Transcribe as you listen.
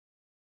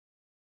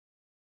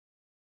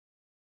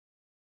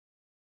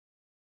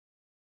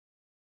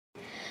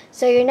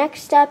So your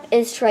next step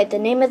is to write the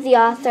name of the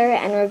author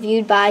and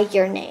reviewed by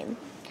your name.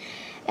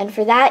 And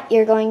for that,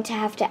 you're going to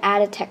have to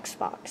add a text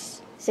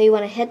box. So you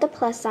want to hit the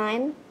plus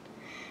sign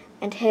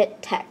and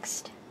hit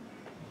text.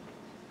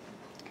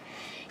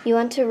 You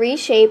want to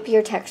reshape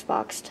your text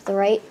box to the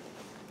right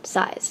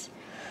size.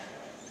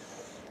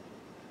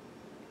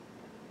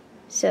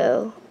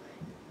 So,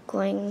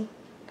 going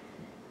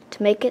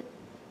to make it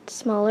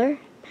smaller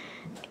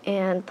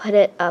and put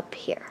it up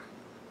here.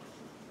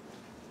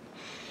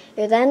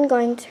 You're then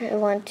going to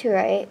want to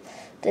write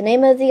the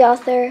name of the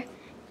author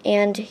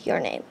and your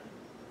name.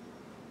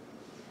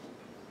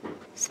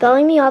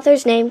 Spelling the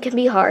author's name can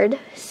be hard,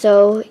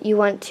 so you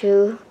want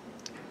to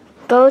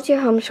go to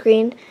your home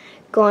screen,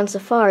 go on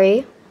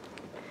Safari,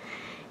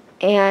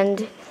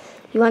 and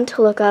you want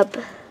to look up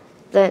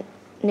the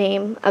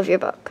name of your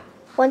book.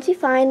 Once you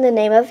find the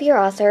name of your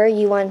author,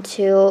 you want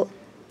to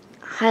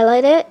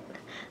highlight it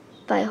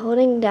by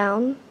holding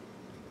down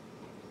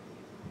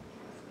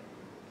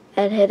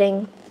and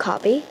hitting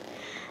copy,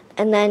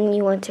 and then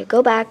you want to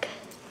go back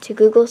to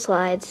Google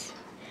Slides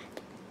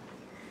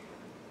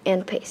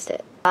and paste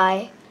it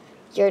by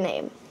your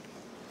name.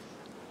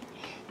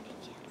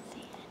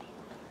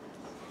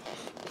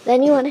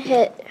 Then you want to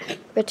hit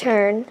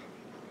return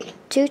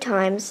 2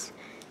 times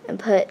and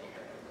put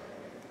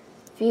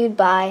viewed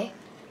by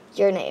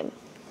your name.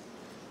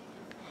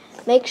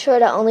 Make sure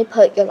to only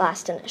put your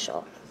last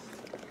initial.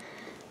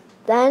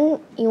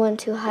 Then you want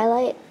to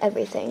highlight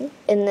everything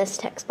in this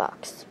text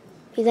box.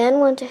 You then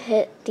want to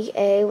hit the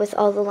A with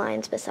all the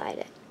lines beside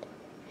it.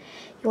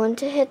 You want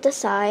to hit the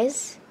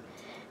size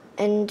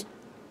and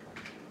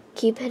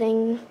keep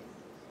hitting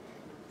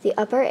the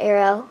upper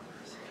arrow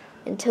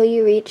until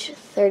you reach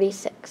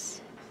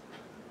 36.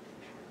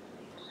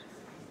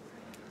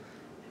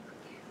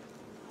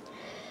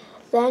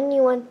 Then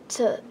you want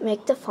to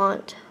make the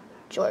font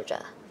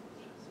Georgia.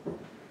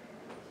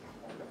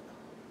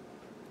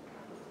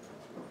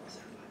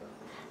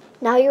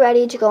 Now you're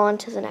ready to go on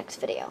to the next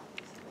video.